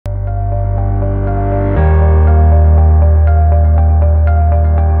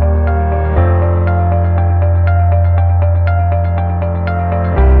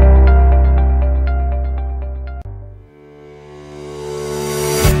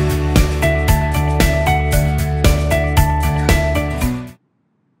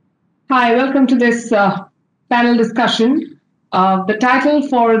Hi, welcome to this panel discussion. The title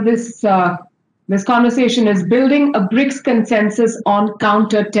for this conversation is "Building a Brics Consensus on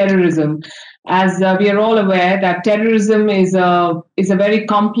Counter-Terrorism." As we are all aware, that terrorism is a very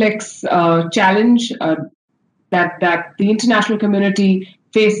complex challenge that the international community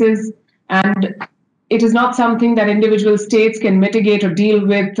faces, and it is not something that individual states can mitigate or deal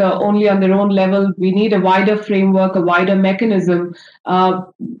with only on their own level. We need a wider framework, a wider mechanism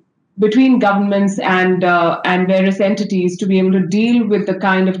between governments and various entities to be able to deal with the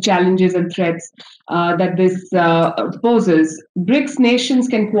kind of challenges and threats that this poses. BRICS nations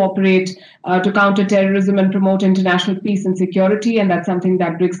can cooperate to counter terrorism and promote international peace and security, and that's something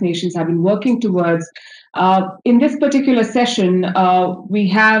that BRICS nations have been working towards. In this particular session, we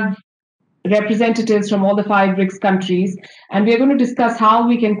have representatives from all the 5 BRICS countries, and we are going to discuss how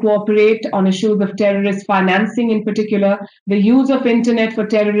we can cooperate on issues of terrorist financing in particular, the use of internet for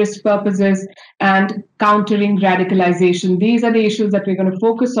terrorist purposes, and countering radicalization. These are the issues that we're going to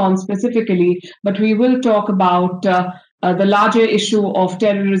focus on specifically, but we will talk about the larger issue of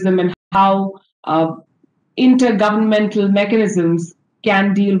terrorism and how intergovernmental mechanisms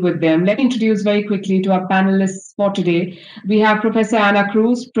can deal with them. Let me introduce very quickly to our panelists for today. We have Professor Ana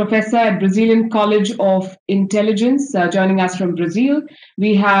Cruz, professor at Brazilian College of Intelligence, joining us from Brazil.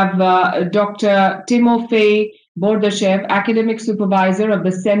 We have Dr. Timofey Bordashev, academic supervisor of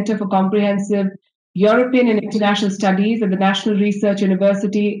the Center for Comprehensive European and International Studies at the National Research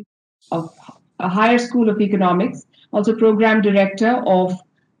University of Higher School of Economics, also program director of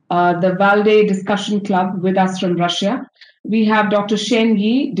the Valde Discussion Club with us from Russia. We have Dr. Shen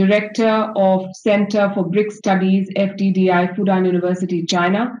Yi, Director of Center for BRICS Studies, FDDI, Fudan University,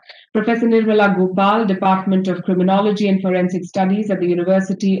 China. Professor Nirmala Gopal, Department of Criminology and Forensic Studies at the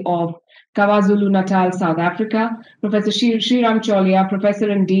University of KwaZulu-Natal, South Africa. Professor Sriram Cholia,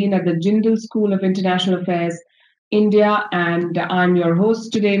 Professor and Dean at the Jindal School of International Affairs, India. And I'm your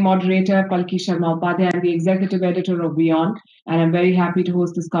host today, moderator Palki Sharma Upadhyay. I'm the executive editor of Beyond, and I'm very happy to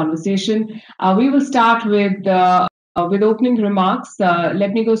host this conversation. We will start with opening remarks.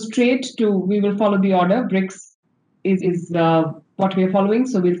 Let me go straight to, we will follow the order. BRICS is what we are following.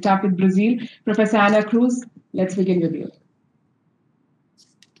 So we'll start with Brazil. Professor Ana Cruz, let's begin with you.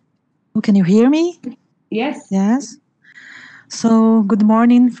 Oh, can you hear me? Yes. Yes. So good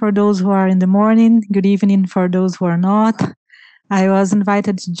morning for those who are in the morning. Good evening for those who are not. I was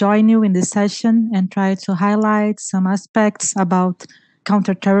invited to join you in this session and try to highlight some aspects about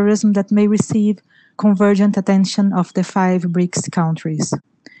counterterrorism that may receive convergent attention of the 5 BRICS countries.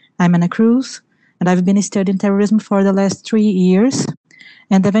 I'm Ana Cruz, and I've been studying terrorism for the last 3 years,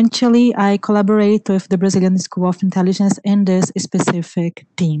 and eventually I collaborate with the Brazilian School of Intelligence in this specific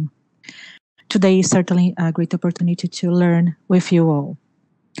team. Today is certainly a great opportunity to learn with you all.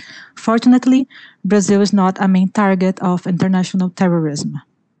 Fortunately, Brazil is not a main target of international terrorism.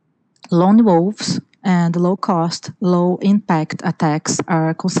 Lone wolves and low-cost, low-impact attacks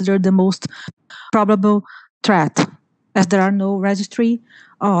are considered the most probable threat, as there are no registry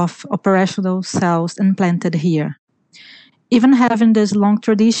of operational cells implanted here. Even having this long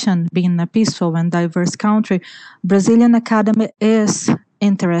tradition, being a peaceful and diverse country, Brazilian Academy is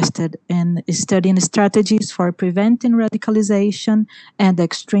interested in studying strategies for preventing radicalization and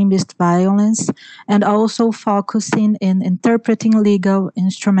extremist violence, and also focusing in interpreting legal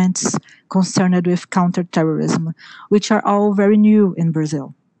instruments concerned with counterterrorism, which are all very new in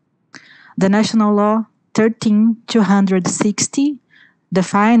Brazil. The National Law 13260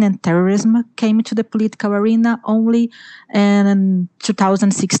 defining terrorism came to the political arena only in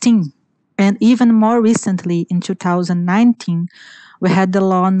 2016. And even more recently, in 2019, we had the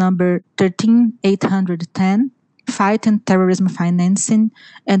law number 13810, fighting terrorism financing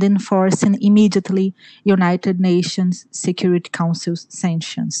and enforcing immediately United Nations Security Council's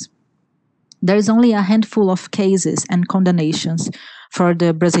sanctions. There is only a handful of cases and condemnations for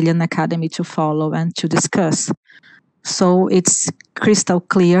the Brazilian Academy to follow and to discuss. So it's crystal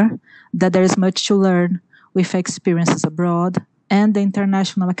clear that there is much to learn with experiences abroad, and the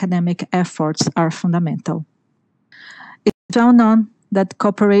international academic efforts are fundamental. It's well known that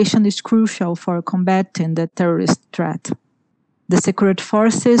cooperation is crucial for combating the terrorist threat. The security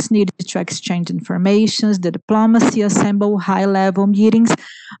forces need to exchange information, the diplomacy assemble high-level meetings,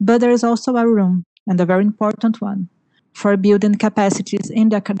 but there is also a room, and a very important one, for building capacities in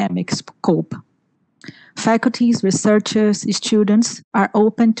the academic scope. Faculties, researchers, students are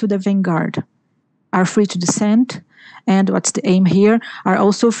open to the vanguard, are free to dissent, and what's the aim here, are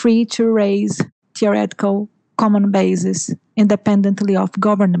also free to raise theoretical common bases independently of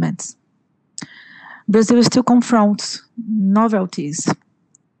governments. Brazil still confronts novelties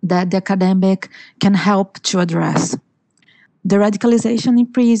that the academic can help to address. The radicalization in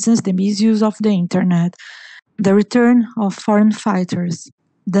prisons, the misuse of the internet, the return of foreign fighters,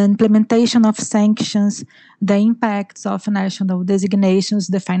 the implementation of sanctions, the impacts of national designations,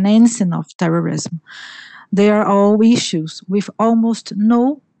 the financing of terrorism. They are all issues with almost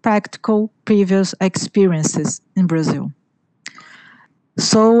no practical previous experiences in Brazil.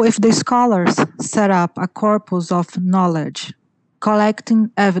 So, if the scholars set up a corpus of knowledge,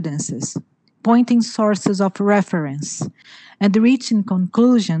 collecting evidences, pointing sources of reference, and reaching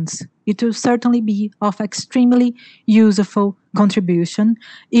conclusions, it will certainly be of extremely useful contribution,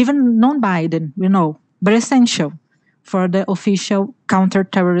 even non-binding, but essential for the official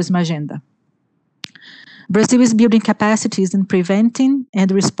counter-terrorism agenda. Brazil is building capacities in preventing and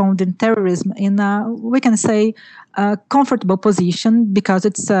responding terrorism in we can say, a comfortable position because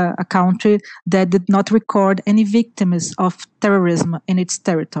it's a country that did not record any victims of terrorism in its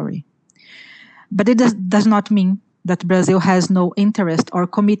territory. But it does not mean that Brazil has no interest or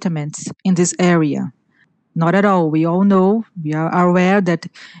commitments in this area. Not at all. We all know, we are aware that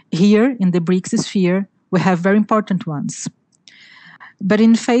here in the Brics sphere, we have very important ones. But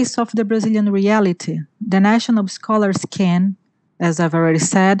in face of the Brazilian reality, the national scholars can, as I've already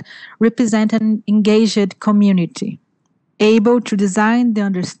said, represent an engaged community, able to design the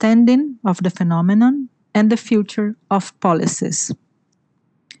understanding of the phenomenon and the future of policies.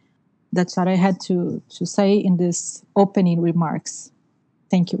 That's what I had to say in this opening remarks.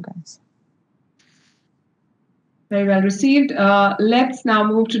 Thank you, guys. Very well received. Let's now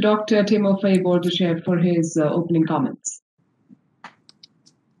move to Dr. Timofey Bordyshev for his opening comments.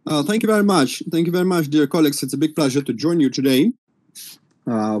 Thank you very much. Thank you very much, dear colleagues. It's a big pleasure to join you today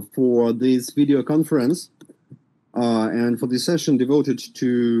for this video conference and for this session devoted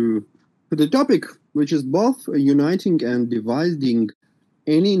to the topic, which is both uniting and dividing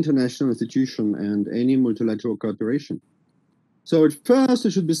any international institution and any multilateral cooperation. So at first,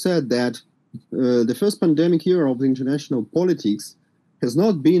 it should be said that the first pandemic year of the international politics has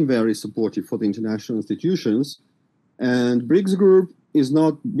not been very supportive for the international institutions, and Brics Group has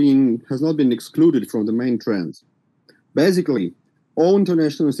not been excluded from the main trends. Basically, all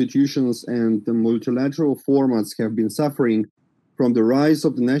international institutions and the multilateral formats have been suffering from the rise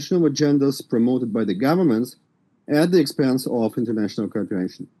of the national agendas promoted by the governments at the expense of international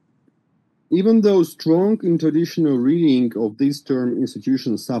cooperation. Even though strong traditional reading of these term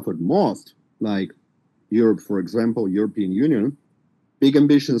institutions suffered most, like Europe, for example, European Union, big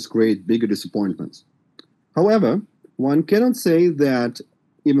ambitions create bigger disappointments. However, one cannot say that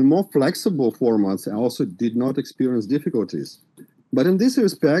even more flexible formats also did not experience difficulties. But in this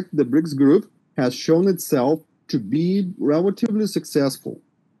respect, the Brics Group has shown itself to be relatively successful.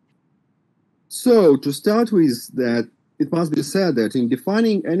 So to start with that, it must be said that in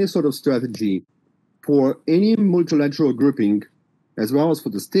defining any sort of strategy for any multilateral grouping, as well as for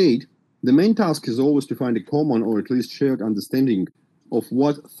the state, the main task is always to find a common or at least shared understanding of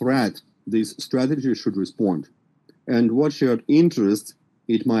what threat this strategy should respond and what shared interests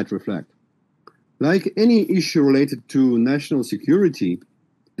it might reflect. Like any issue related to national security,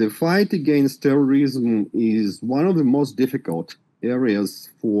 the fight against terrorism is one of the most difficult areas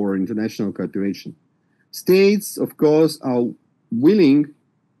for international cooperation. States, of course, are willing,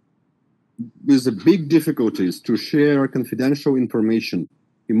 with the big difficulties, to share confidential information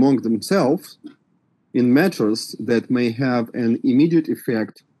among themselves in matters that may have an immediate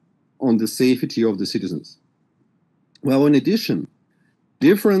effect on the safety of the citizens. Well, in addition,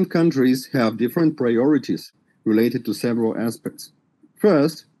 different countries have different priorities related to several aspects.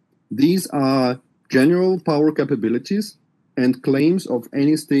 First, these are general power capabilities and claims of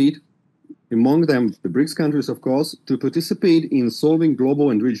any state, among them the Brics countries, of course, to participate in solving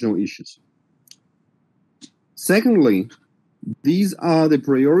global and regional issues. Secondly, these are the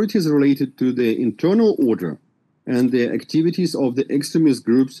priorities related to the internal order and the activities of the extremist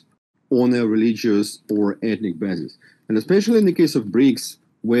groups on a religious or ethnic basis. And especially in the case of Brics,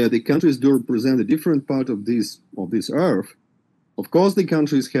 where the countries do represent a different part of this earth, of course the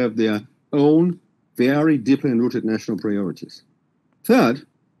countries have their own very deeply rooted national priorities. Third,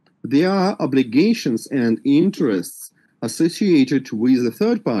 there are obligations and interests associated with the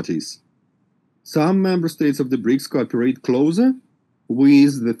third parties. Some member states of the Brics cooperate closer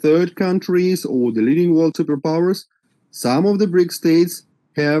with the third countries or the leading world superpowers. Some of the Brics states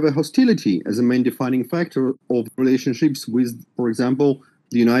have a hostility as a main defining factor of relationships with, for example,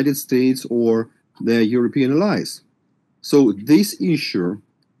 the United States or their European allies. So this issue,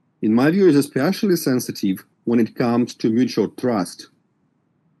 in my view, is especially sensitive when it comes to mutual trust,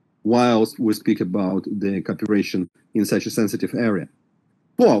 whilst we speak about the cooperation in such a sensitive area.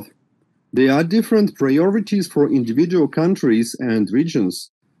 Fourth, there are different priorities for individual countries and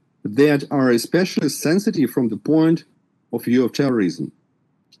regions that are especially sensitive from the point of view of terrorism.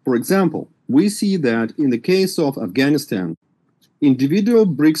 For example, we see that in the case of Afghanistan, individual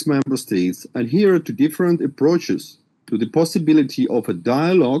BRICS member states adhere to different approaches to the possibility of a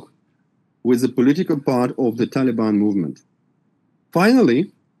dialogue with the political part of the Taliban movement.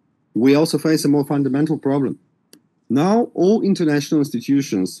 Finally, we also face a more fundamental problem. Now, all international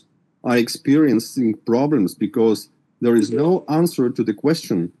institutions are experiencing problems because there is no answer to the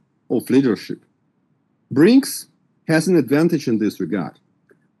question of leadership. BRICS has an advantage in this regard.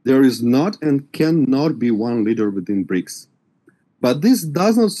 There is not and cannot be one leader within BRICS. But this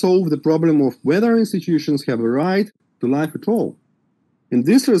does not solve the problem of whether institutions have a right to life at all. In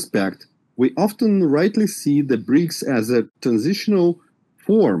this respect, we often rightly see the BRICS as a transitional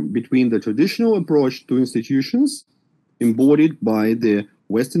form between the traditional approach to institutions, embodied by the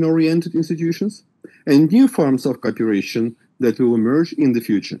Western-oriented institutions, and new forms of cooperation that will emerge in the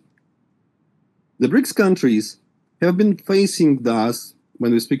future. The BRICS countries have been facing thus,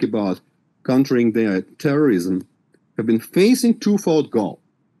 when we speak about countering their terrorism, have been facing twofold goal: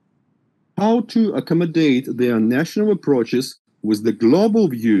 how to accommodate their national approaches with the global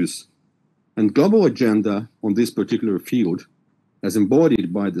views and global agenda on this particular field, as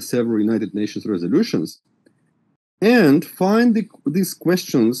embodied by the several United Nations resolutions, and find these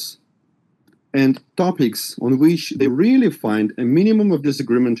questions and topics on which they really find a minimum of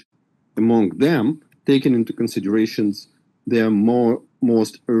disagreement among them, taking into considerations their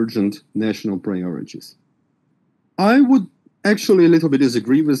most urgent national priorities. I would actually a little bit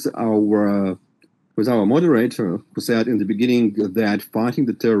disagree with our moderator, who said in the beginning that fighting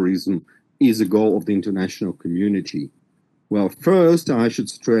the terrorism is a goal of the international community. Well, first, I should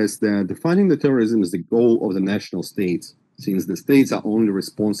stress that fighting the terrorism is the goal of the national states, since the states are only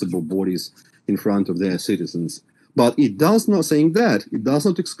responsible bodies in front of their citizens. But it does not, saying that, it does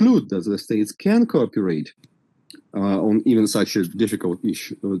not exclude that the states can cooperate on even such a difficult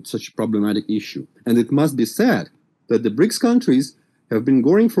issue, such a problematic issue. And it must be said that the BRICS countries have been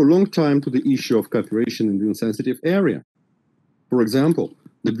going for a long time to the issue of cooperation in the insensitive area. For example,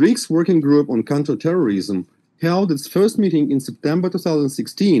 the BRICS Working Group on Counter-Terrorism held its first meeting in September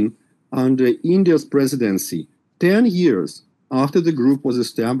 2016 under India's presidency, 10 years after the group was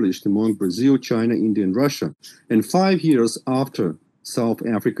established among Brazil, China, India, and Russia, and 5 years after South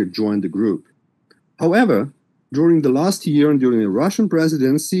Africa joined the group. However, during the last year and during the Russian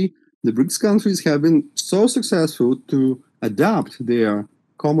presidency, the BRICS countries have been so successful to adopt their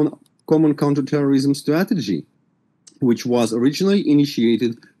common counterterrorism strategy, which was originally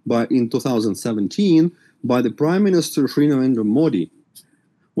initiated in 2017 by the Prime Minister Sri Narendra Modi,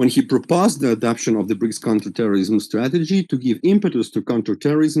 when he proposed the adoption of the BRICS counterterrorism strategy to give impetus to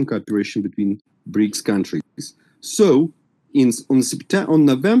counterterrorism cooperation between BRICS countries. So, on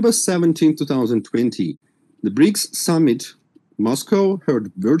November 17, 2020, the BRICS summit, Moscow,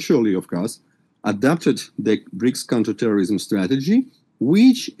 heard virtually, of course, adopted the BRICS counterterrorism strategy,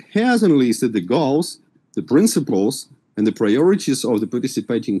 which has enlisted the goals, the principles, and the priorities of the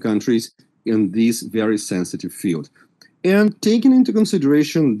participating countries in this very sensitive field. And taking into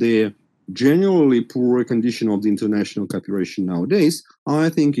consideration the generally poor condition of the international cooperation nowadays, I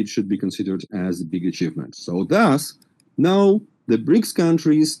think it should be considered as a big achievement. So thus, now the BRICS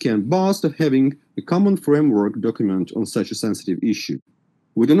countries can boast of having a common framework document on such a sensitive issue.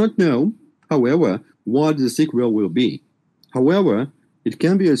 We do not know, however, what the sequel will be. However, it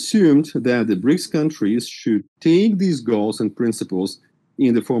can be assumed that the BRICS countries should take these goals and principles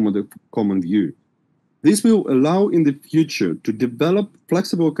in the form of the common view. This will allow in the future to develop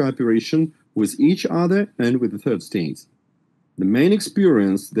flexible cooperation with each other and with the third states. The main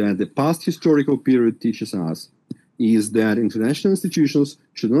experience that the past historical period teaches us is that international institutions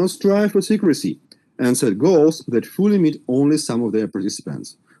should not strive for secrecy and set goals that fully meet only some of their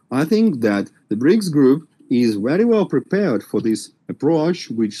participants. I think that the BRICS group is very well prepared for this approach,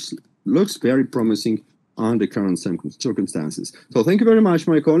 which looks very promising under current circumstances. So thank you very much,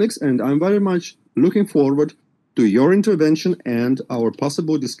 my colleagues, and I'm very much looking forward to your intervention and our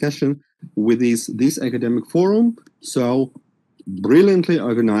possible discussion with this academic forum, so brilliantly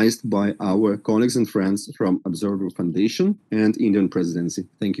organized by our colleagues and friends from Observer Foundation and Indian Presidency.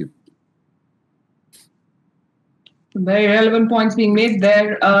 Thank you. Very relevant points being made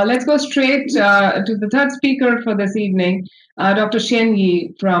there. Let's go straight to the third speaker for this evening, Dr. Shen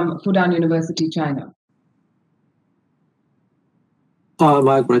Yi from Fudan University, China.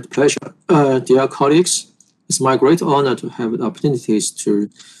 My great pleasure. Dear colleagues, it's my great honor to have the opportunities to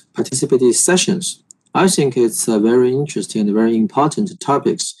participate in these sessions. I think it's a very interesting and very important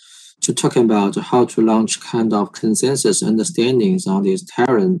topics to talk about how to launch kind of consensus understandings on these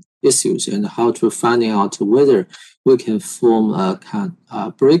terrorism issues and how to finding out whether we can form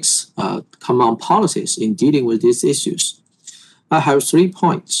Brics common policies in dealing with these issues. I have 3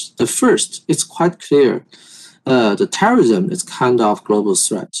 points. The first, it's quite clear. The terrorism is kind of global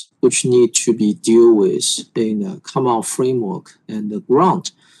threat, which need to be dealt with in a common framework and the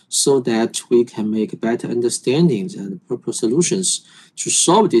ground, so that we can make better understandings and proper solutions to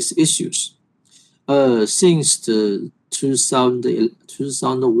solve these issues. Since the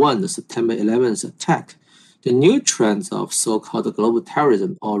 2001 September 11th attack, the new trends of so-called global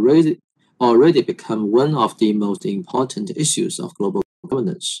terrorism already become one of the most important issues of global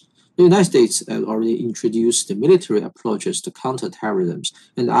governance. The United States has already introduced the military approaches to counter-terrorism,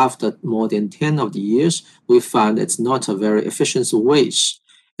 and after more than 10 of the years, we find it's not a very efficient ways.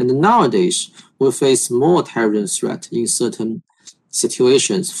 And nowadays, we face more terrorism threat in certain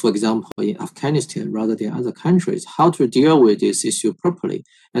situations, for example, in Afghanistan rather than other countries, how to deal with this issue properly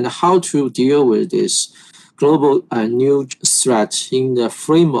and how to deal with this global new threat in the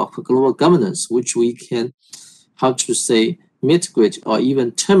framework of global governance, which we can, how to say, mitigate or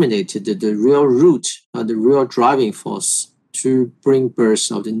even terminate the real root, the real driving force to bring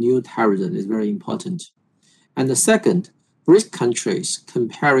birth of the new terrorism is very important. And the second, BRICS countries,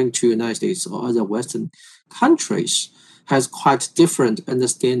 comparing to United States or other Western countries, has quite different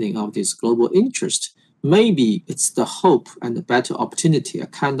understanding of this global interest. Maybe it's the hope and the better opportunity, a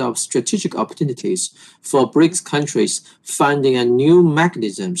kind of strategic opportunities for BRICS countries finding a new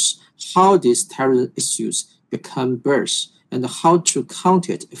mechanisms how these terrorist issues become birth and how to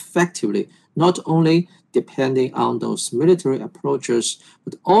counter it effectively, not only depending on those military approaches,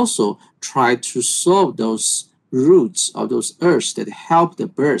 but also try to solve those roots of those urges that help the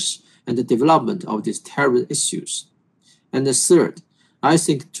birth and the development of these terrorist issues. And the third, I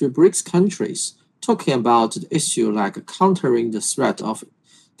think to BRICS countries, talking about the issue like countering the threat of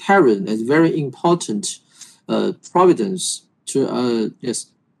terrorism is very important providence to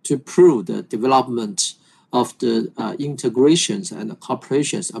prove the development of the integrations and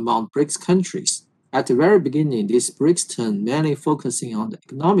cooperations among BRICS countries. At the very beginning, this BRICS turn mainly focusing on the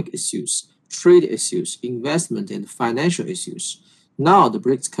economic issues, trade issues, investment, and financial issues. Now, the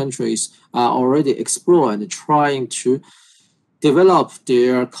BRICS countries are already exploring and trying to develop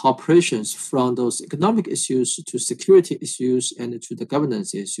their cooperations from those economic issues to security issues and to the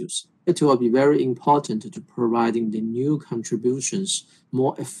governance issues. It will be very important to providing the new contributions,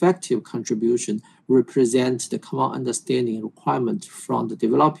 more effective contribution, represent the common understanding requirement from the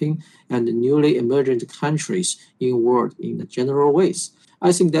developing and the newly emergent countries in the world in the general ways.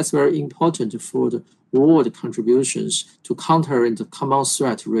 I think that's very important for the world contributions to counter the common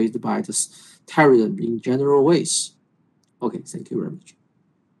threat raised by the terrorism in general ways. Okay, thank you very much.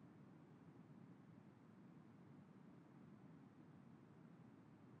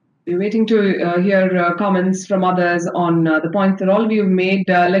 We're waiting to hear comments from others on the points that all of you have made.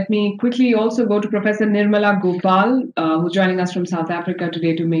 Let me quickly also go to Professor Nirmala Gopal, who's joining us from South Africa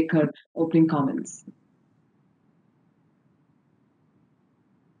today to make her opening comments.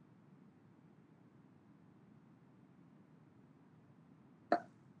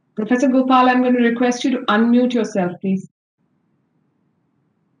 Professor Gopal, I'm going to request you to unmute yourself, please.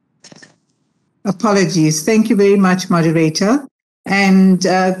 Apologies. Thank you very much, moderator. And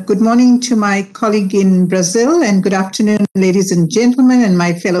good morning to my colleague in Brazil, and good afternoon, ladies and gentlemen, and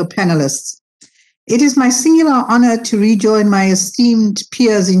my fellow panelists. It is my singular honor to rejoin my esteemed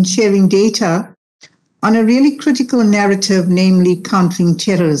peers in sharing data on a really critical narrative, namely countering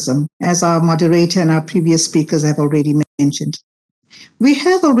terrorism, as our moderator and our previous speakers have already mentioned. We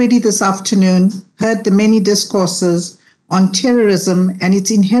have already this afternoon heard the many discourses on terrorism and its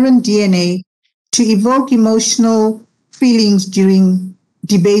inherent DNA to evoke emotional feelings during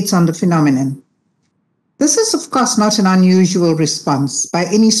debates on the phenomenon. This is, of course, not an unusual response by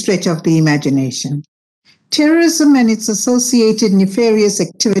any stretch of the imagination. Terrorism and its associated nefarious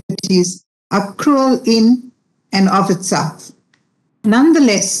activities are cruel in and of itself.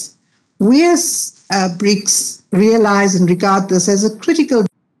 Nonetheless, we as BRICS realize and regard this as a critical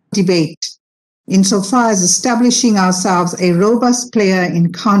debate insofar as establishing ourselves a robust player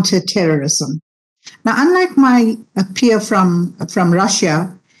in counter-terrorism. Now, unlike my peer from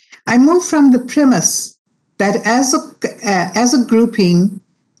Russia, I move from the premise that as a grouping,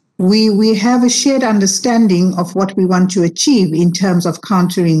 we have a shared understanding of what we want to achieve in terms of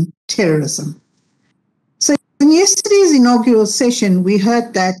countering terrorism. So in yesterday's inaugural session, we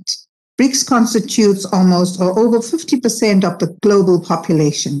heard that BRICS constitutes almost or over 50% of the global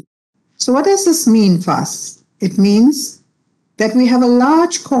population. So what does this mean for us? It means that we have a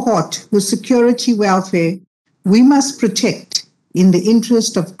large cohort whose security welfare we must protect in the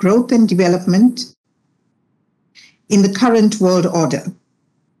interest of growth and development in the current world order.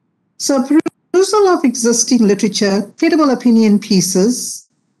 So perusal of existing literature, credible opinion pieces,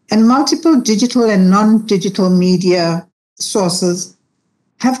 and multiple digital and non-digital media sources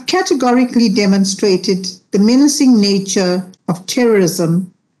have categorically demonstrated the menacing nature of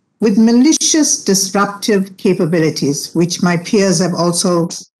terrorism with malicious disruptive capabilities, which my peers have also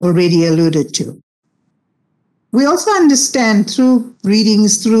already alluded to. We also understand through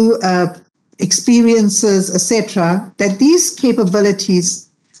readings, through experiences, etc., that these capabilities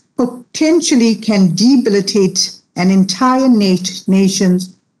potentially can debilitate an entire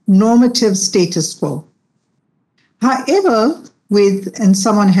nation's normative status quo. However, and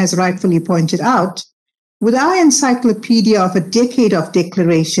someone has rightfully pointed out, with our encyclopedia of a decade of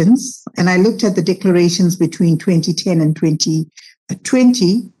declarations, and I looked at the declarations between 2010 and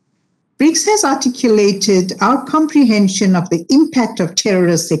 2020, Brics has articulated our comprehension of the impact of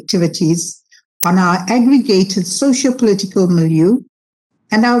terrorist activities on our aggregated socio-political milieu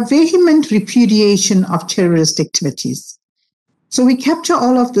and our vehement repudiation of terrorist activities. So we capture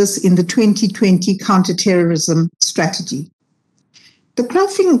all of this in the 2020 counter-terrorism strategy. The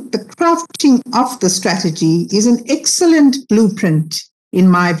crafting of the strategy is an excellent blueprint, in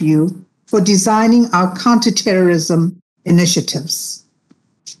my view, for designing our counter-terrorism initiatives.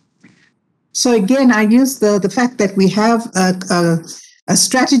 So again, I use the fact that we have a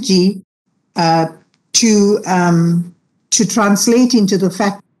strategy to translate into the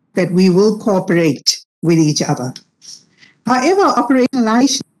fact that we will cooperate with each other. However,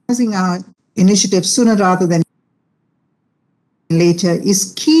 operationalizing our initiative sooner rather than later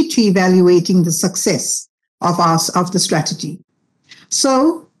is key to evaluating the success of the strategy.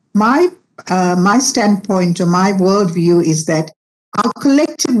 So my standpoint or my worldview is that our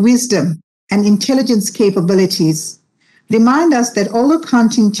collective wisdom and intelligence capabilities remind us that although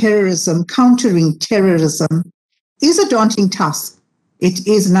countering terrorism is a daunting task, it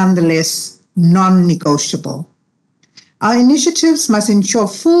is nonetheless non-negotiable. Our initiatives must ensure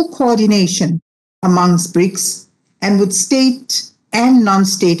full coordination amongst Brics and with state and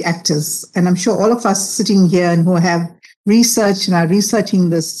non-state actors. And I'm sure all of us sitting here and who have researched and are researching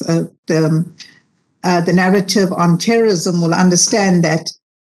this, the narrative on terrorism will understand that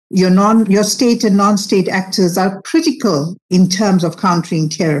your state and non-state actors are critical in terms of countering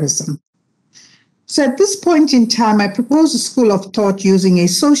terrorism. So at this point in time, I propose a school of thought using a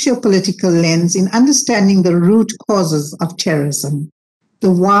socio-political lens in understanding the root causes of terrorism, the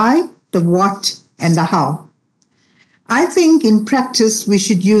why, the what, and the how. I think in practice, we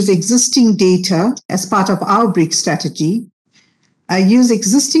should use existing data as part of our Brics strategy, use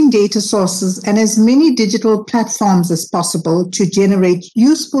existing data sources and as many digital platforms as possible to generate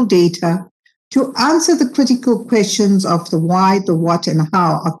useful data to answer the critical questions of the why, the what, and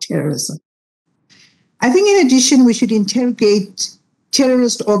how of terrorism. I think in addition, we should interrogate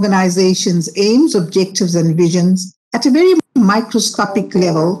terrorist organizations' aims, objectives, and visions at a very microscopic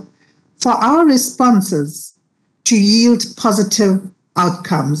level for our responses to yield positive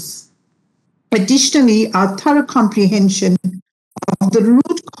outcomes. Additionally, our thorough comprehension of the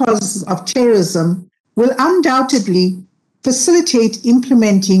root causes of terrorism will undoubtedly facilitate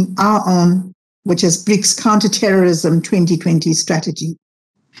implementing our own, which is Brics Counter-Terrorism 2020 strategy.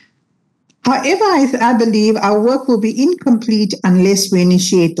 However, I believe our work will be incomplete unless we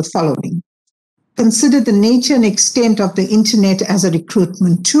initiate the following. Consider the nature and extent of the internet as a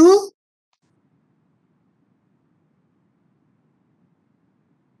recruitment tool.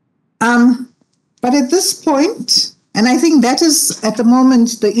 But at this point, and I think that is at the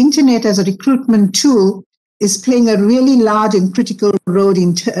moment, the internet as a recruitment tool is playing a really large and critical role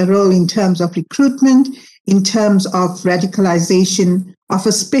in terms of recruitment, in terms of radicalization of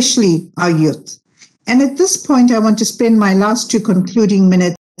especially our youth. And at this point, I want to spend my last 2 concluding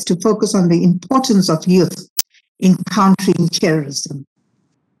minutes to focus on the importance of youth in countering terrorism.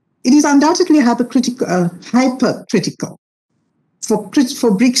 It is undoubtedly hypercritical for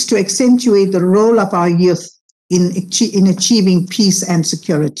Brics to accentuate the role of our youth in achieving peace and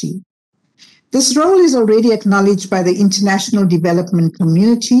security. This role is already acknowledged by the international development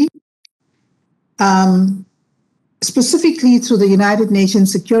community, specifically through the United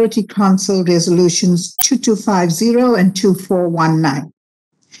Nations Security Council resolutions 2250 and 2419.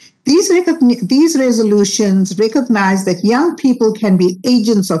 These resolutions recognize that young people can be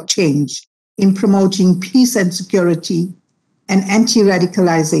agents of change in promoting peace and security and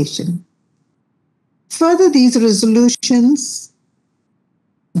anti-radicalization. Further, these resolutions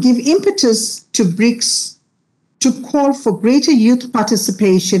give impetus to Brics to call for greater youth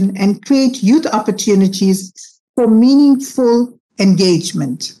participation and create youth opportunities for meaningful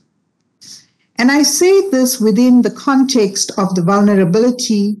engagement. And I say this within the context of the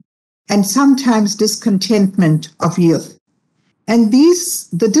vulnerability and sometimes discontentment of youth. And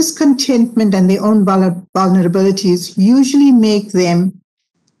the discontentment and their own vulnerabilities usually make them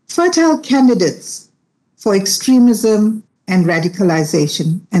fertile candidates for extremism and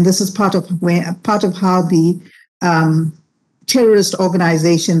radicalization. And this is part of how the terrorist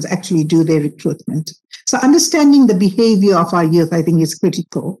organizations actually do their recruitment. So understanding the behavior of our youth, I think, is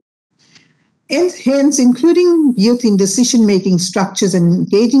critical. And hence, including youth in decision-making structures and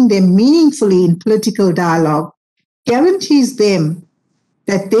engaging them meaningfully in political dialogue guarantees them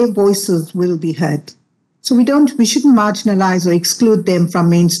that their voices will be heard. So we shouldn't marginalize or exclude them from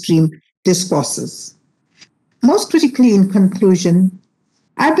mainstream discourses. Most critically, in conclusion,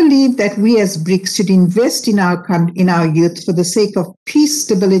 I believe that we as Brics should invest in our youth for the sake of peace,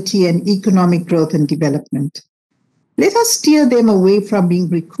 stability, and economic growth and development. Let us steer them away from being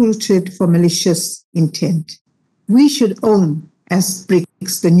recruited for malicious intent. We should own, as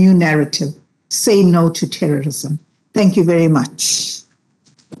Brics, the new narrative, say no to terrorism. Thank you very much.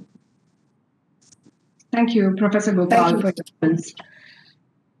 Thank you, Professor Gopal, for your comments.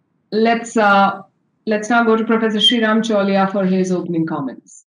 Let's now go to Professor Sriram Cholia for his opening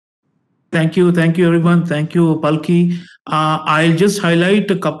comments. Thank you, everyone. Thank you, Palki. I'll just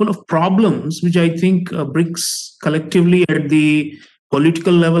highlight a couple of problems which I think Brics collectively at the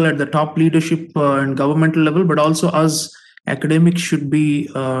political level, at the top leadership and governmental level, but also us academics should be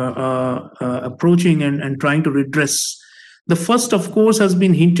approaching and trying to redress. The first, of course, has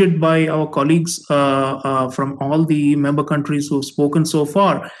been hinted by our colleagues from all the member countries who have spoken so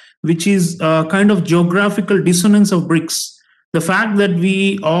far, which is kind of geographical dissonance of Brics. The fact that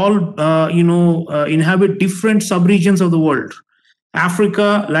we all, inhabit different subregions of the world,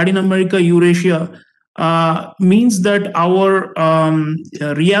 Africa, Latin America, Eurasia, means that our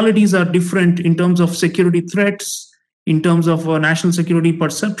realities are different in terms of security threats, in terms of national security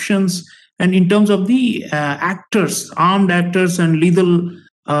perceptions, and in terms of the armed actors and lethal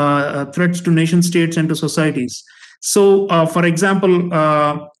threats to nation states and to societies. So, for example,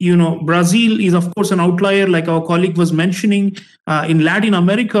 Brazil is, of course, an outlier, like our colleague was mentioning. In Latin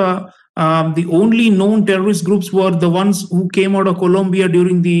America, the only known terrorist groups were the ones who came out of Colombia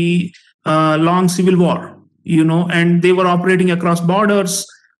during the long civil war, and they were operating across borders,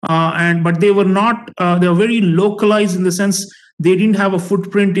 but they were not, they were very localized in the sense they didn't have a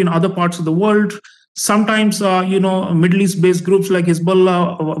footprint in other parts of the world. Sometimes, Middle East-based groups like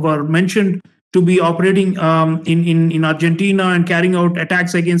Hezbollah were mentioned to be operating in Argentina and carrying out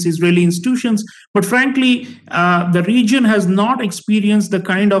attacks against Israeli institutions. But frankly, the region has not experienced the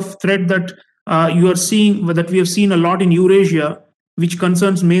kind of threat that you are seeing, that we have seen a lot in Eurasia, which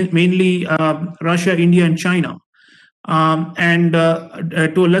concerns mainly Russia, India, and China. And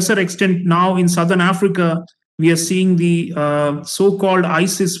to a lesser extent now in Southern Africa, we are seeing the so-called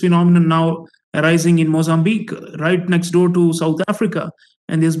ISIS phenomenon now arising in Mozambique, right next door to South Africa.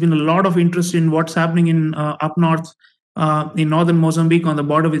 And there's been a lot of interest in what's happening in up north, in northern Mozambique on the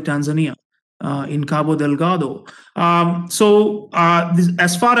border with Tanzania, in Cabo Delgado. As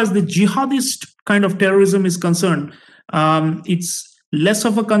far as the jihadist kind of terrorism is concerned, it's less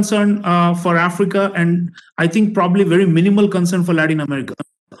of a concern for Africa, and I think probably very minimal concern for Latin America.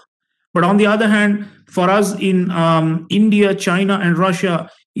 But on the other hand, for us in India, China, and Russia,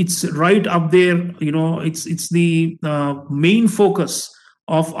 it's right up there. It's the main focus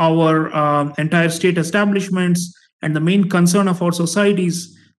of our entire state establishments and the main concern of our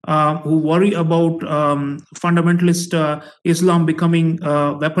societies who worry about fundamentalist Islam becoming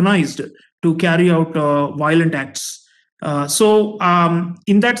weaponized to carry out violent acts.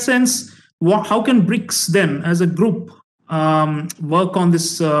 In that sense, how can Brics then, as a group, work on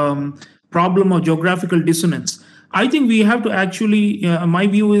this problem of geographical dissonance? I think we have to actually, my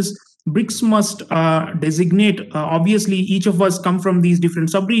view is, Brics must designate, obviously each of us come from these different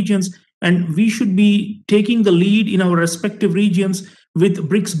subregions, and we should be taking the lead in our respective regions with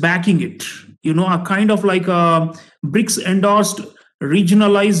Brics backing it. A kind of like a Brics endorsed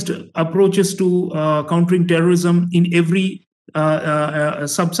regionalized approaches to countering terrorism in every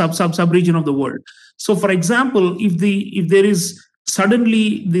sub-region of the world. So, for example, if there is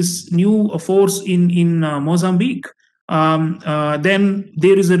suddenly this new force in Mozambique, then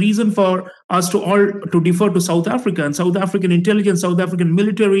there is a reason for us to defer to South Africa, and South African intelligence, South African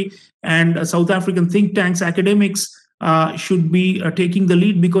military, and South African think tanks, academics should be taking the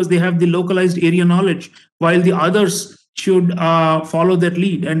lead because they have the localized area knowledge, while the others should follow that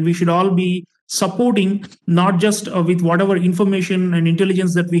lead, and we should all be supporting, not just with whatever information and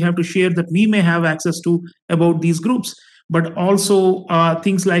intelligence that we have to share that we may have access to about these groups, but also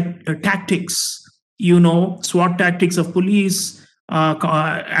things like tactics, SWAT tactics of police,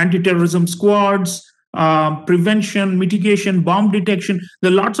 anti-terrorism squads, prevention, mitigation, bomb detection.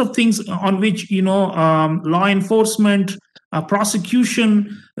 There are lots of things on which, law enforcement,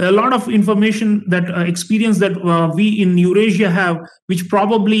 prosecution, a lot of information, that experience that we in Eurasia have, which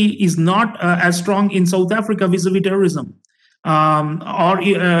probably is not as strong in South Africa vis-a-vis terrorism, or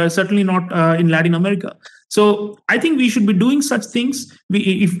certainly not in Latin America. So I think we should be doing such things.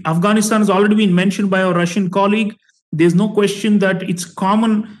 If Afghanistan has already been mentioned by our Russian colleague, there's no question that it's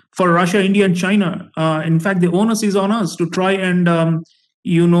common for Russia, India, and China. In fact, the onus is on us to try and,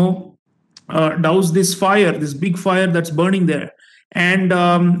 douse this fire, this big fire that's burning there. And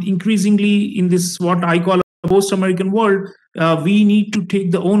increasingly in this, what I call a post-American world, we need to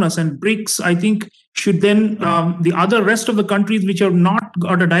take the onus. And BRICS, I think, should then, the other rest of the countries which have not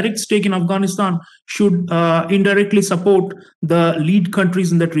got a direct stake in Afghanistan should indirectly support the lead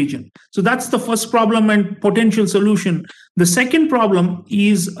countries in that region. So that's the first problem and potential solution. The second problem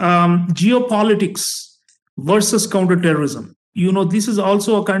is geopolitics versus counterterrorism. This is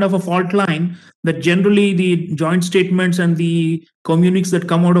also a kind of a fault line that generally the joint statements and the communiques that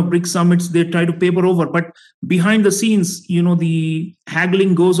come out of BRICS summits, they try to paper over. But behind the scenes, the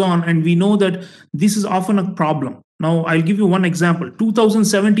haggling goes on, and we know that this is often a problem. Now, I'll give you one example.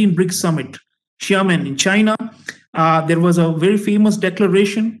 2017 BRICS summit, Xiamen in China, there was a very famous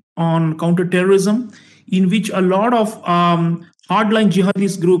declaration on counterterrorism in which a lot of hardline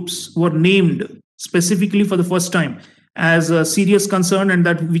jihadist groups were named specifically for the first time as a serious concern, and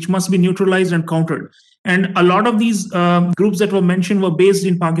that which must be neutralized and countered. And a lot of these groups that were mentioned were based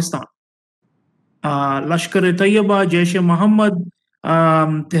in Pakistan. Lashkar-e-Taiba, Jaish-e-Mohammed,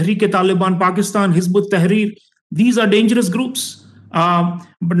 Tehreek-e-Taliban Pakistan, Hizb ut-Tahrir. These are dangerous groups,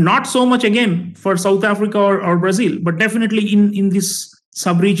 but not so much again for South Africa or Brazil, but definitely in this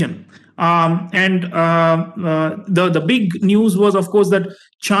sub-region. The big news was, of course, that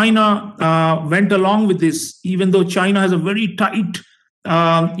China went along with this, even though China has a very tight,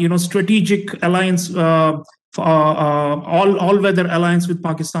 strategic alliance, all-weather alliance with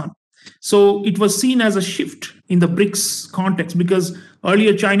Pakistan. So it was seen as a shift in the BRICS context, because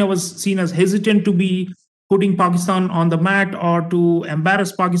earlier China was seen as hesitant to be putting Pakistan on the mat or to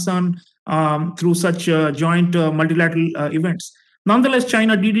embarrass Pakistan through such joint multilateral events. Nonetheless,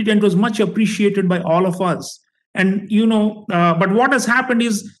 China did it, and it was much appreciated by all of us. And, but what has happened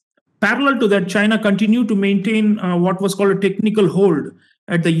is, parallel to that, China continued to maintain what was called a technical hold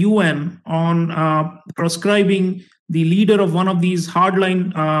at the UN on proscribing the leader of one of these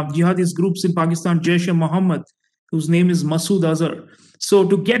hardline jihadist groups in Pakistan, Jaish-e-Mohammed, whose name is Masood Azhar. So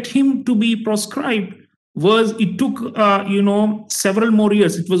to get him to be proscribed, it took, several more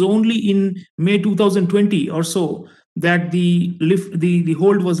years. It was only in May 2020 or so that the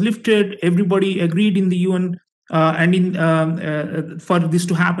hold was lifted. Everybody agreed in the UN for this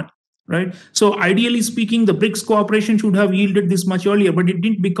to happen, right? So ideally speaking, the BRICS cooperation should have yielded this much earlier, but it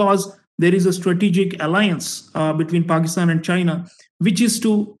didn't, because there is a strategic alliance between Pakistan and China, which is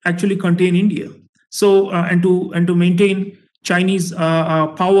to actually contain India. So and to maintain Chinese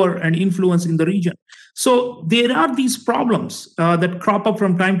power and influence in the region. So there are these problems that crop up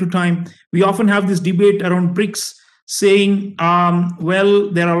from time to time. We often have this debate around BRICS, saying, well,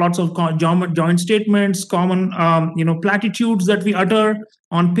 there are lots of joint statements, common, platitudes that we utter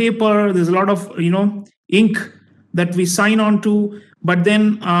on paper. There's a lot of, ink that we sign on to, but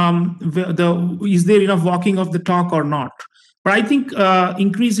then is there enough walking of the talk or not? But I think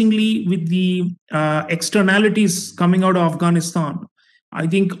increasingly with the externalities coming out of Afghanistan, I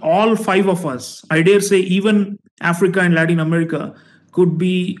think all five of us, I dare say even Africa and Latin America, could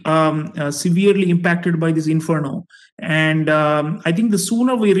be severely impacted by this inferno. And I think the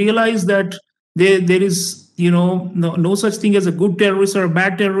sooner we realize that there is, no such thing as a good terrorist or a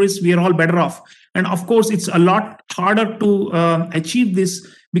bad terrorist, we are all better off. And of course, it's a lot harder to achieve this,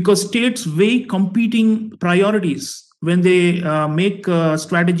 because states weigh competing priorities when they make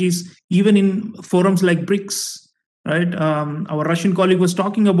strategies, even in forums like BRICS, right? Our Russian colleague was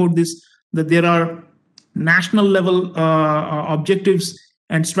talking about this, that there are national level objectives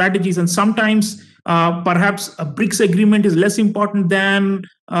and strategies, and sometimes perhaps a BRICS agreement is less important than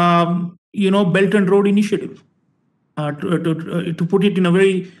Belt and Road Initiative. To put it in a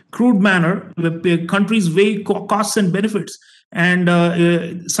very crude manner, the countries weigh costs and benefits,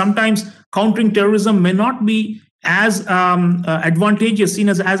 and sometimes countering terrorism may not be as advantageous, seen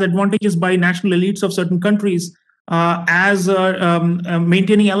as advantageous by national elites of certain countries, as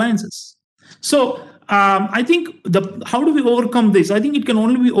maintaining alliances. So I think how do we overcome this? I think it can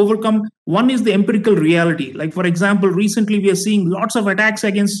only be overcome. One is the empirical reality. Like, for example, recently we are seeing lots of attacks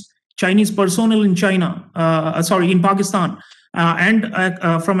against Chinese personnel in in Pakistan,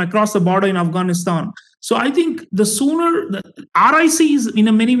 and from across the border in Afghanistan. So I think the sooner RIC is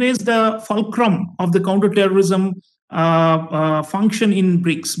in many ways the fulcrum of the counterterrorism function in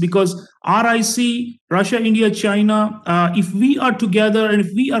BRICS, because RIC, Russia, India, China, if we are together and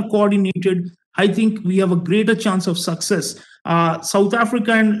if we are coordinated, I think we have a greater chance of success. South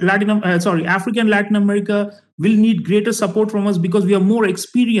Africa and Africa and Latin America will need greater support from us because we have more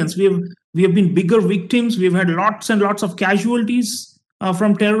experience. We have been bigger victims. We've had lots and lots of casualties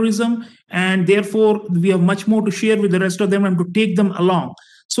from terrorism, and therefore we have much more to share with the rest of them and to take them along.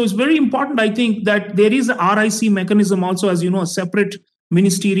 So it's very important, I think, that there is a RIC mechanism also, as you know, separate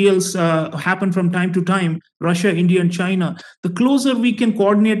ministerials happen from time to time, Russia, India, and China. The closer we can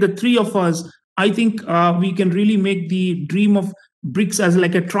coordinate, the three of us, I think we can really make the dream of BRICS as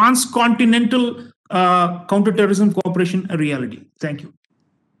like a transcontinental counterterrorism cooperation a reality. Thank you.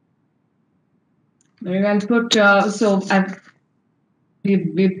 Very well put. So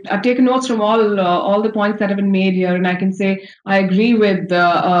we've taken notes from all the points that have been made here, and I can say I agree with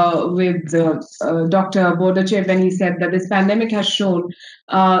Dr. Bordachev when he said that this pandemic has shown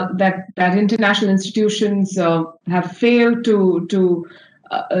that international institutions have failed to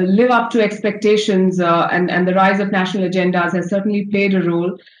live up to expectations, and the rise of national agendas has certainly played a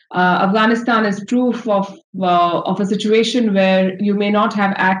role. Afghanistan is proof of a situation where you may not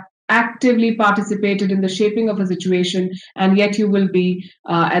have actively participated in the shaping of a situation, and yet you will be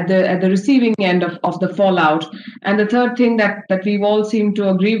at the receiving end of the fallout. And the third thing that we've all seemed to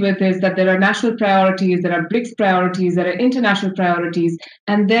agree with is that there are national priorities, there are BRICS priorities, there are international priorities,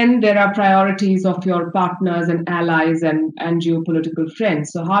 and then there are priorities of your partners and allies and geopolitical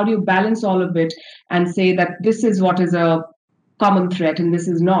friends. So how do you balance all of it and say that this is what is a common threat and this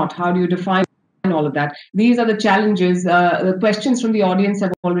is not? How do you define all of that? These are the challenges. The questions from the audience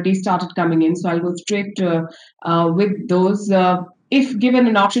have already started coming in, so I'll go straight with those. If given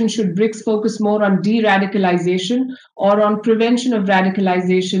an option, should BRICS focus more on de-radicalization or on prevention of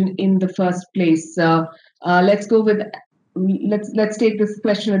radicalization in the first place? Let's go with. Let's take this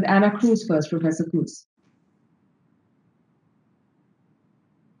question with Anna Cruz first, Professor Cruz.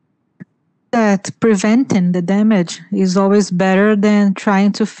 That preventing the damage is always better than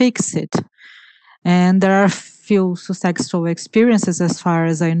trying to fix it. And there are few successful experiences as far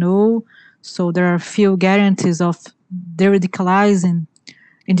as I know. So there are few guarantees of de-radicalizing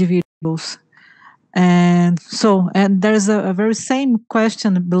individuals. And there's a very same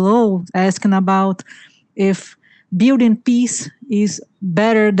question below asking about if building peace is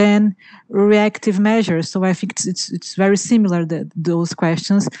better than reactive measures. So I think it's very similar, those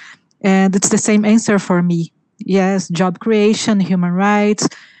questions. And it's the same answer for me. Yes, job creation, human rights,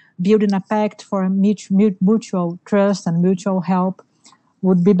 building a pact for mutual trust and mutual help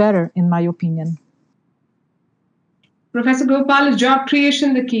would be better, in my opinion. Professor Gopal, is job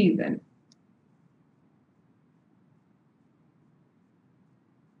creation the key then?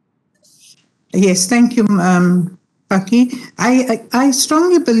 Yes, thank you, Paki. I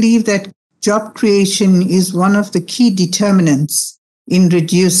strongly believe that job creation is one of the key determinants in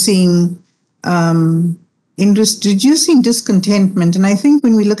reducing discontentment. And I think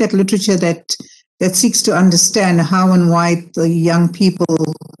when we look at literature that seeks to understand how and why the young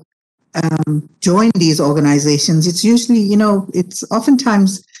people join these organizations, it's usually, it's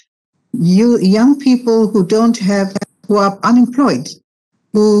oftentimes young people who are unemployed,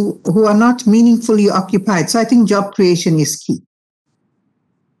 who are not meaningfully occupied. So I think job creation is key.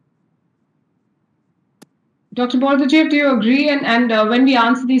 Dr. Bordachev, do you agree? And when we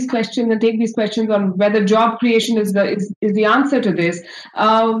answer these questions and take these questions on whether job creation is the answer to this,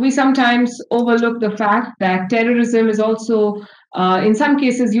 we sometimes overlook the fact that terrorism is also, in some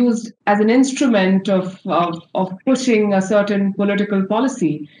cases, used as an instrument of pushing a certain political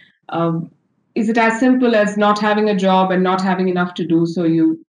policy. Is it as simple as not having a job and not having enough to do, so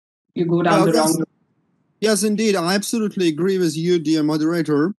you go down the wrong road? Yes, indeed. I absolutely agree with you, dear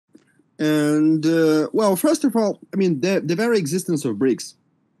moderator. And, well, first of all, I mean, the very existence of BRICS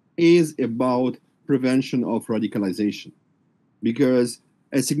is about prevention of radicalization, because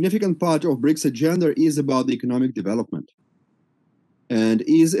a significant part of BRICS agenda is about the economic development and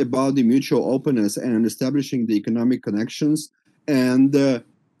is about the mutual openness and establishing the economic connections and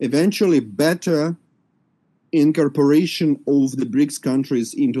eventually better incorporation of the BRICS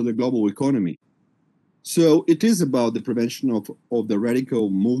countries into the global economy. So it is about the prevention of the radical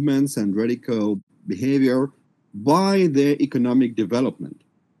movements and radical behavior by their economic development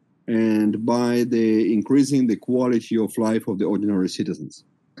and by the increasing the quality of life of the ordinary citizens.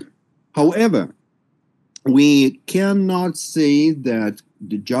 However, we cannot say that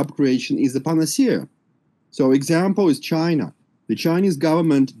the job creation is a panacea. So example is China. The Chinese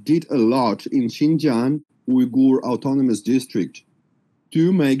government did a lot in Xinjiang Uyghur Autonomous District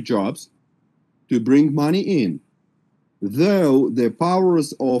to make jobs, to bring money in. Though the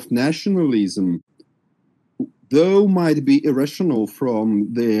powers of nationalism, though might be irrational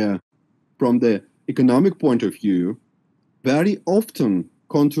from the economic point of view, very often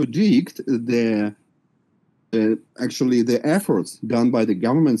contradict actually the efforts done by the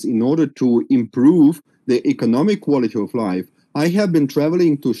governments in order to improve the economic quality of life. I have been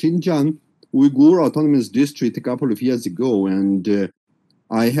traveling to Xinjiang Uyghur Autonomous District a couple of years ago, and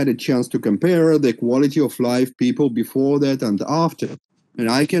I had a chance to compare the quality of life people before that and after. And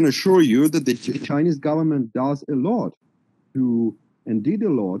I can assure you that the Chinese government does a lot and did a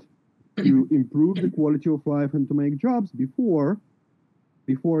lot to improve the quality of life and to make jobs before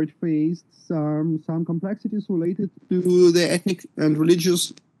it faced some complexities related to the ethnic and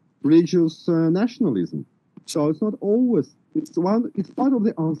religious nationalism. So it's not always, it's part of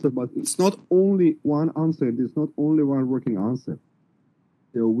the answer, but it's not only one answer, it's not only one working answer.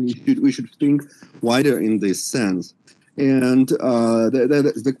 So we should think wider in this sense. And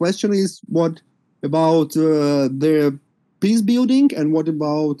the question is, what about the peace building, and what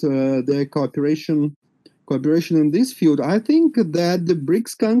about the cooperation in this field? I think that the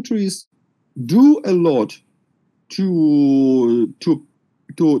Brics countries do a lot to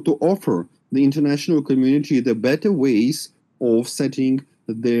offer the international community the better ways of setting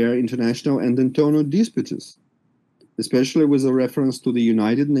their international and internal disputes, especially with a reference to the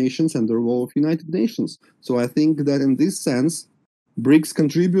United Nations and the role of United Nations. So I think that in this sense, Brics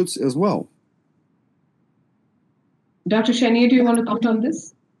contributes as well. Dr. Shen Yi, do you want to comment on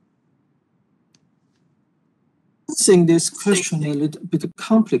this? I think this question is a little bit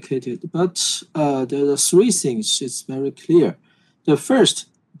complicated, but there are three things. It's very clear. The first,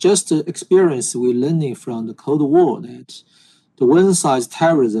 just the experience we're learning from the Cold War, that the one side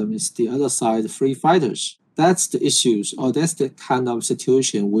terrorism is the other side free fighters. That's the issues, or that's the kind of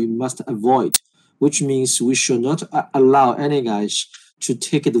situation we must avoid, which means we should not allow any guys to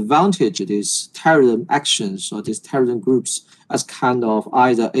take advantage of these terrorism actions or these terrorism groups as kind of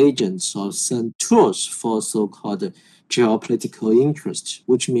either agents or some tools for so-called geopolitical interest,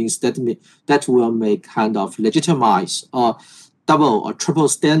 which means that will make kind of legitimize or double or triple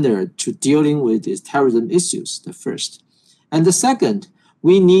standard to dealing with these terrorism issues, the first. And the second,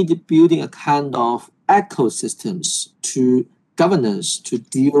 we need building a kind of ecosystems to governance to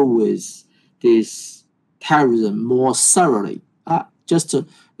deal with this terrorism more thoroughly. Just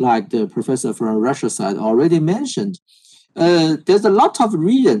like the professor from Russia side already mentioned, there's a lot of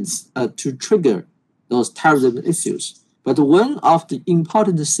reasons to trigger those terrorism issues. But one of the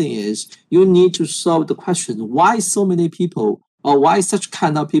important things is you need to solve the question, why so many people or why such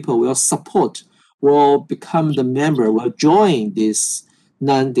kind of people will support, will become the member, will join these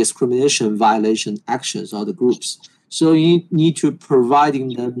non-discrimination violation actions or the groups. So you need to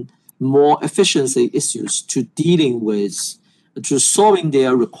providing them more efficiency issues to dealing with, to solving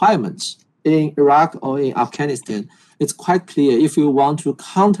their requirements. In Iraq or in Afghanistan, it's quite clear if you want to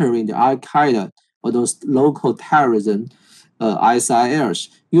countering the Al-Qaeda or those local terrorism, ISILs,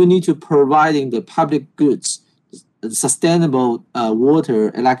 you need to providing the public goods, sustainable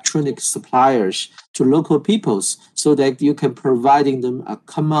water, electronic suppliers to local peoples so that you can providing them a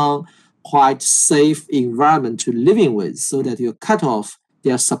common, quite safe environment to living with so that you cut off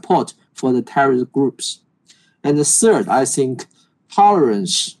their support for the terrorist groups. And the third, I think,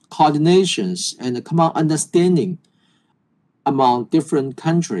 tolerance, coordinations, and a common understanding among different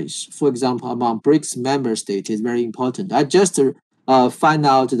countries. For example, among Brics member states is very important. I just find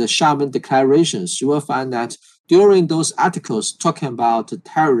out the Shaman declarations. You will find that during those articles talking about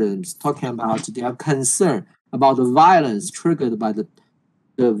terrorism, talking about their concern about the violence triggered by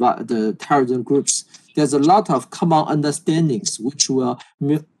the terrorism groups, there's a lot of common understandings which will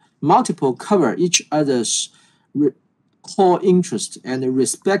multiple cover each other's core interest and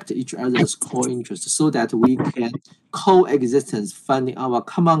respect each other's core interest so that we can coexistence, finding our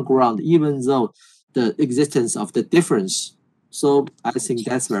common ground, even though the existence of the difference. So I think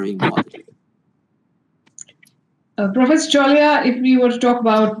that's very important. Professor Cholia, if we were to talk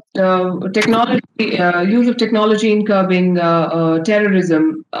about technology, use of technology in curbing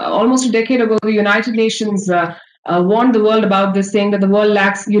terrorism, almost a decade ago, the United Nations warned the world about this, saying that the world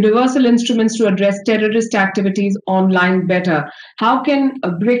lacks universal instruments to address terrorist activities online better. How can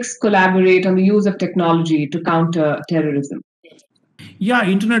BRICS collaborate on the use of technology to counter terrorism? Yeah,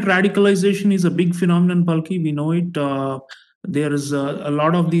 internet radicalization is a big phenomenon, Palki. We know it. There is a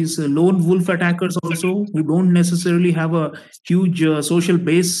lot of these lone wolf attackers also who don't necessarily have a huge social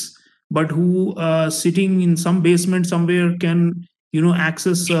base, but who sitting in some basement somewhere can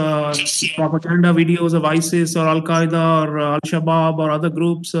access propaganda videos of ISIS or Al Qaeda or Al Shabaab or other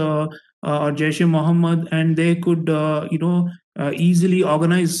groups or Jaish-e-Mohammed, and they could easily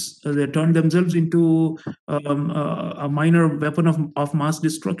organize. They turn themselves into a minor weapon of mass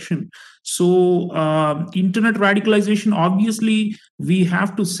destruction. So internet radicalization, obviously we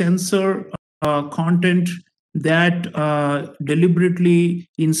have to censor content that deliberately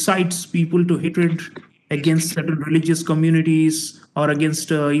incites people to hatred against certain religious communities or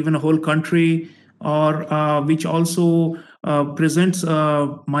against even a whole country, or which also presents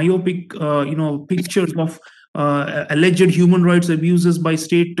myopic pictures of alleged human rights abuses by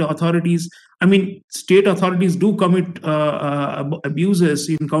state authorities. I mean, state authorities do commit abuses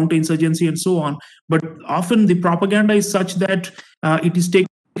in counterinsurgency and so on, but often the propaganda is such that it is taken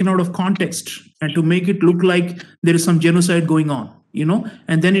out of context and to make it look like there is some genocide going on,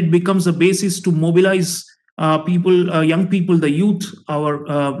 and then it becomes a basis to mobilize people, young people, the youth.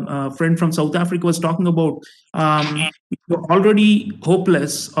 Our friend from South Africa was talking about you're already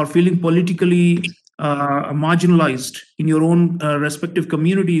hopeless or feeling politically marginalized in your own respective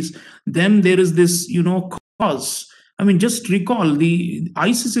communities. Then there is this, cause. I mean, just recall the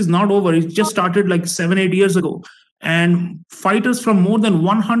ISIS is not over. It just started like 7-8 years ago, and fighters from more than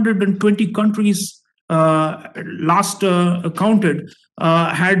 120 countries, last counted,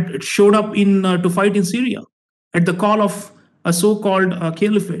 had showed up to fight in Syria at the call of a so-called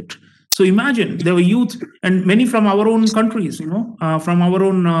caliphate. So imagine there were youth and many from our own countries, from our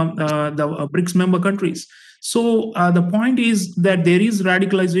own the BRICS member countries. So the point is that there is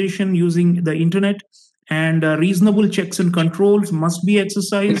radicalization using the internet, and reasonable checks and controls must be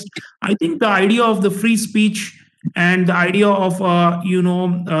exercised. I think the idea of the free speech and the idea of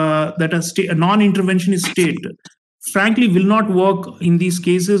that a non-interventionist state frankly will not work in these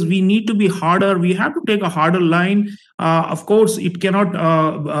cases. We need to be harder. We have to take a harder line. Of course, it cannot,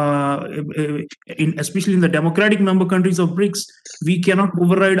 especially in the democratic member countries of BRICS, we cannot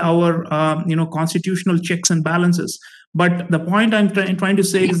override our constitutional checks and balances. But the point I'm trying to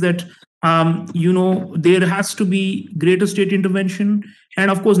say is that there has to be greater state intervention, and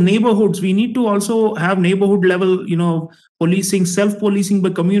of course neighborhoods. We need to also have neighborhood level policing, self-policing by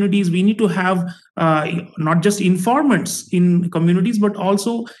communities. We need to have not just informants in communities, but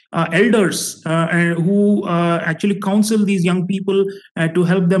also elders who actually counsel these young people to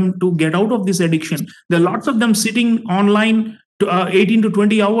help them to get out of this addiction. There are lots of them sitting online 18 to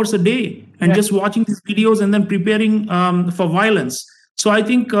 20 hours a day and just watching these videos and then preparing for violence. So I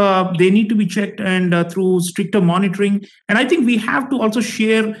think they need to be checked and through stricter monitoring. And I think we have to also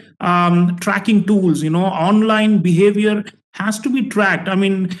share tracking tools. Online behavior has to be tracked. I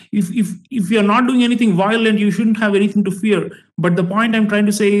mean, if you're not doing anything violent, you shouldn't have anything to fear. But the point I'm trying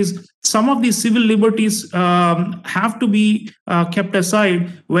to say is some of these civil liberties have to be kept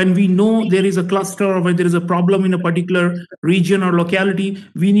aside when we know there is a cluster or when there is a problem in a particular region or locality.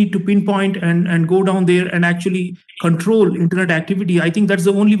 We need to pinpoint and go down there and actually control internet activity. I think that's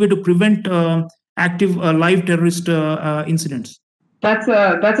the only way to prevent active live terrorist incidents. That's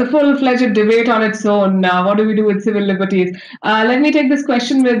a full-fledged debate on its own. What do we do with civil liberties? Let me take this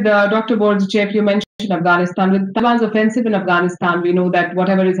question with Dr. Borzichev. You mentioned Afghanistan. With Taliban's offensive in Afghanistan, we know that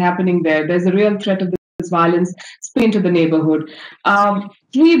whatever is happening there's a real threat of this violence spreading into the neighborhood.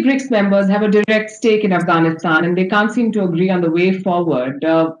 3 BRICS members have a direct stake in Afghanistan, and they can't seem to agree on the way forward.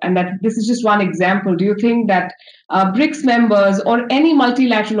 And that this is just one example. Do you think that BRICS members, or any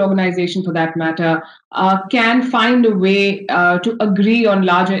multilateral organization for that matter, can find a way to agree on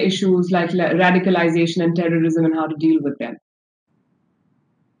larger issues like radicalization and terrorism and how to deal with them?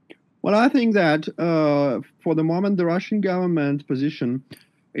 Well, I think that for the moment, the Russian government position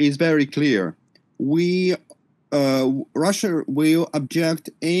is very clear. Russia will object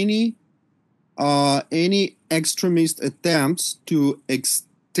any extremist attempts to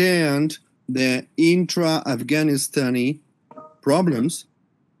extend the intra-Afghanistani problems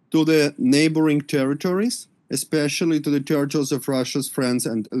to the neighboring territories, especially to the territories of Russia's friends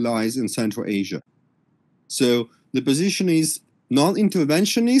and allies in Central Asia. So the position is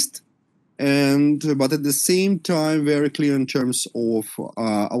non-interventionist, but at the same time very clear in terms of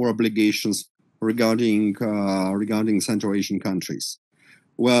our obligations regarding Central Asian countries.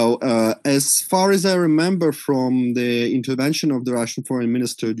 Well, as far as I remember from the intervention of the Russian foreign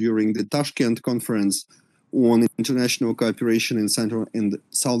minister during the Tashkent conference on international cooperation in Central and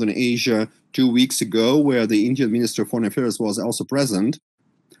Southern Asia 2 weeks ago, where the Indian Minister of Foreign Affairs was also present,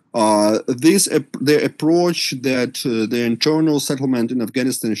 the approach that the internal settlement in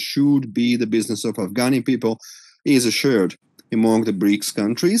Afghanistan should be the business of Afghani people is shared among the Brics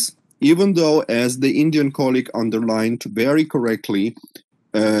countries, even though, as the Indian colleague underlined very correctly,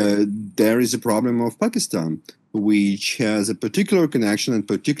 there is a problem of Pakistan, which has a particular connection and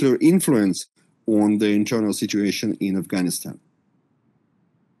particular influence on the internal situation in Afghanistan.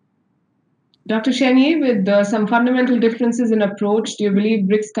 Dr. Shen Yi, with some fundamental differences in approach, do you believe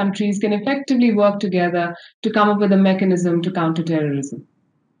BRICS countries can effectively work together to come up with a mechanism to counter terrorism?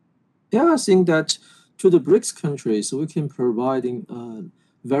 Yeah, I think that to the BRICS countries, we can providing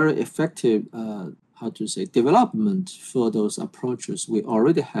very effective development for those approaches. We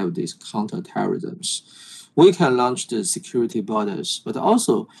already have these counter-terrorisms. We can launch the security borders, but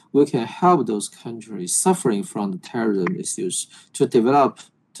also we can help those countries suffering from the terrorism issues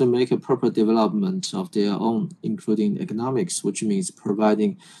to make a proper development of their own, including economics, which means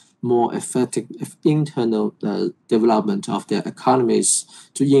providing more effective internal development of their economies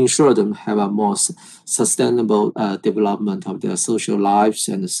to ensure them have a more sustainable development of their social lives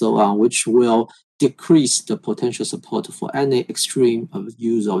and so on, which will decrease the potential support for any extreme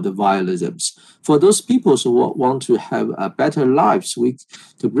use of the violence. For those people who want to have better lives,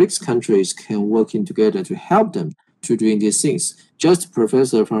 the BRICS countries can work in together to help them to doing these things. Just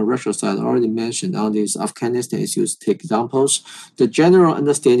professor from Russia side already mentioned on these Afghanistan issues, take examples. The general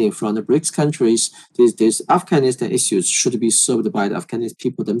understanding from the BRICS countries is these Afghanistan issues should be solved by the Afghanistan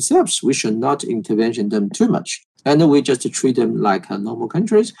people themselves. We should not intervention them too much. And we just treat them like normal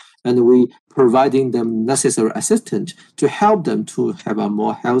countries, and we providing them necessary assistance to help them to have a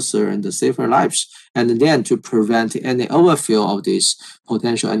more healthier and safer lives, and then to prevent any overfill of this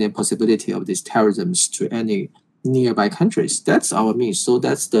potential, any possibility of these terrorisms to any nearby countries. That's our means. So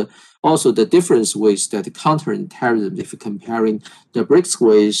that's also the difference ways that countering terrorism if comparing the BRICS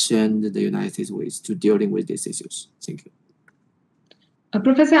ways and the United States ways to dealing with these issues. Thank you.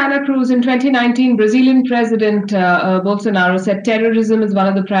 Professor Ana Cruz, in 2019, Brazilian President Bolsonaro said terrorism is one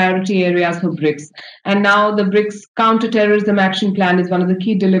of the priority areas for BRICS. And now the BRICS Counter-Terrorism Action Plan is one of the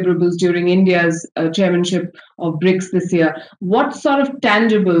key deliverables during India's chairmanship of BRICS this year. What sort of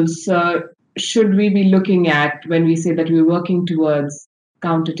tangibles should we be looking at when we say that we're working towards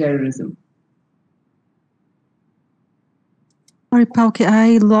counter-terrorism? Sorry, Palki,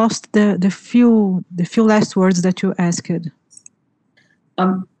 I lost the few last words that you asked.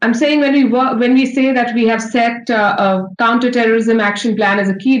 I'm saying when we say that we have set a counter-terrorism action plan as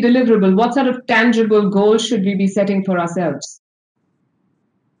a key deliverable, what sort of tangible goals should we be setting for ourselves?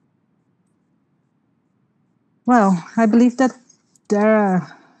 Well, I believe that there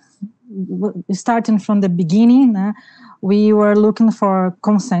are, starting from the beginning, we were looking for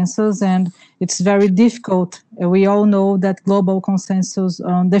consensus, and it's very difficult. We all know that global consensus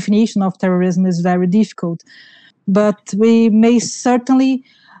on definition of terrorism is very difficult. But we may certainly,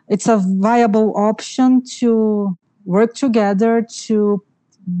 it's a viable option to work together to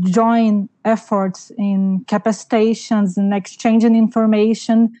join efforts in capacitations and exchanging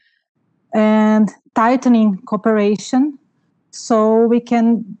information and tightening cooperation so we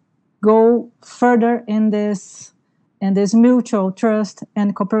can go further in this mutual trust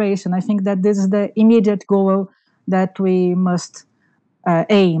and cooperation. I think that this is the immediate goal that we must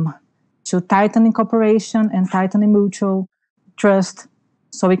aim, to tighten cooperation and tighten mutual trust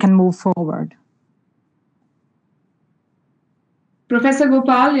so we can move forward. Professor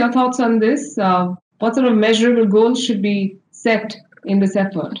Gopal, your thoughts on this? What sort of measurable goals should be set in this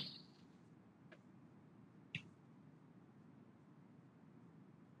effort?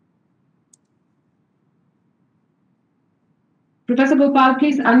 Professor Gopal,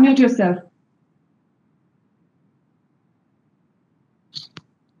 please unmute yourself.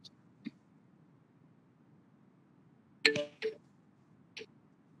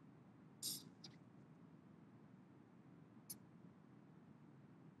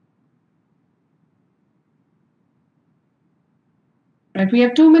 Right, we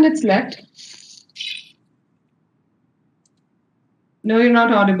have 2 minutes left. No, you're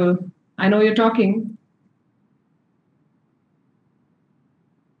not audible. I know you're talking.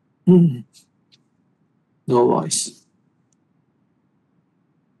 No voice.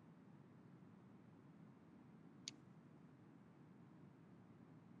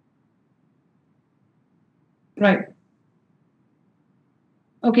 Right.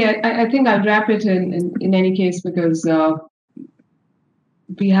 Okay, I think I'll wrap it in any case, because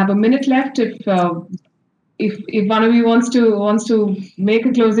we have a minute left. If one of you wants to make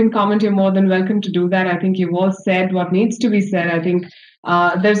a closing comment, you're more than welcome to do that. I think you've all said what needs to be said. I think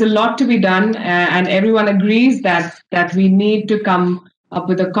there's a lot to be done, and everyone agrees that we need to come up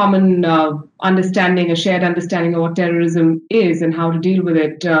with a common understanding, a shared understanding of what terrorism is and how to deal with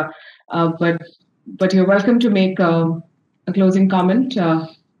it. But you're welcome to make a closing comment.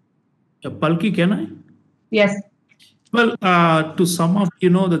 Palki, can I? Yes. Well, to sum up,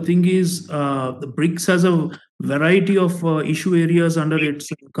 the thing is, the Brics has a variety of issue areas under its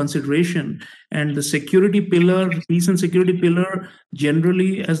consideration, and the security pillar, peace and security pillar,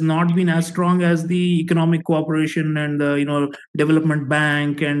 generally has not been as strong as the economic cooperation and the development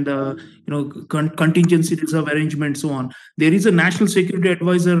bank and contingency reserve arrangement, so on. There is a national security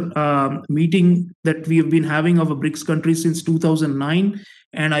advisor meeting that we have been having of a Brics country since 2009.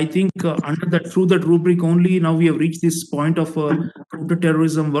 And I think through that rubric only, now we have reached this point of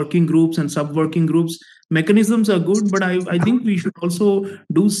counter-terrorism working groups and sub-working groups. Mechanisms are good, but I think we should also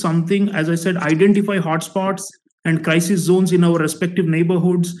do something, as I said, identify hotspots and crisis zones in our respective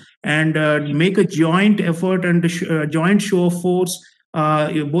neighborhoods and make a joint effort and a joint show of force,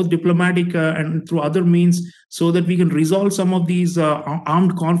 both diplomatic and through other means, so that we can resolve some of these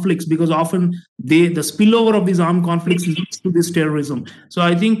armed conflicts, because often the spillover of these armed conflicts leads to this terrorism. So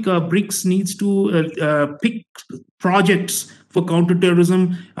I think Brics needs to pick projects for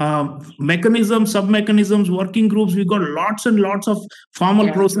counterterrorism, mechanisms, sub-mechanisms, working groups. We've got lots and lots of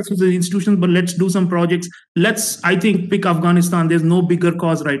formal processes and institutions, but let's do some projects. Let's, I think, pick Afghanistan. There's no bigger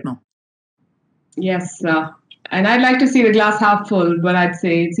cause right now. Yes, and I'd like to see the glass half full, but I'd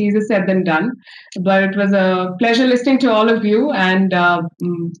say it's easier said than done. But it was a pleasure listening to all of you, and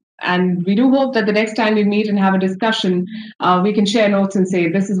we do hope that the next time we meet and have a discussion, we can share notes and say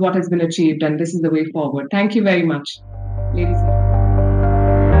this is what has been achieved and this is the way forward. Thank you very much, ladies and gentlemen.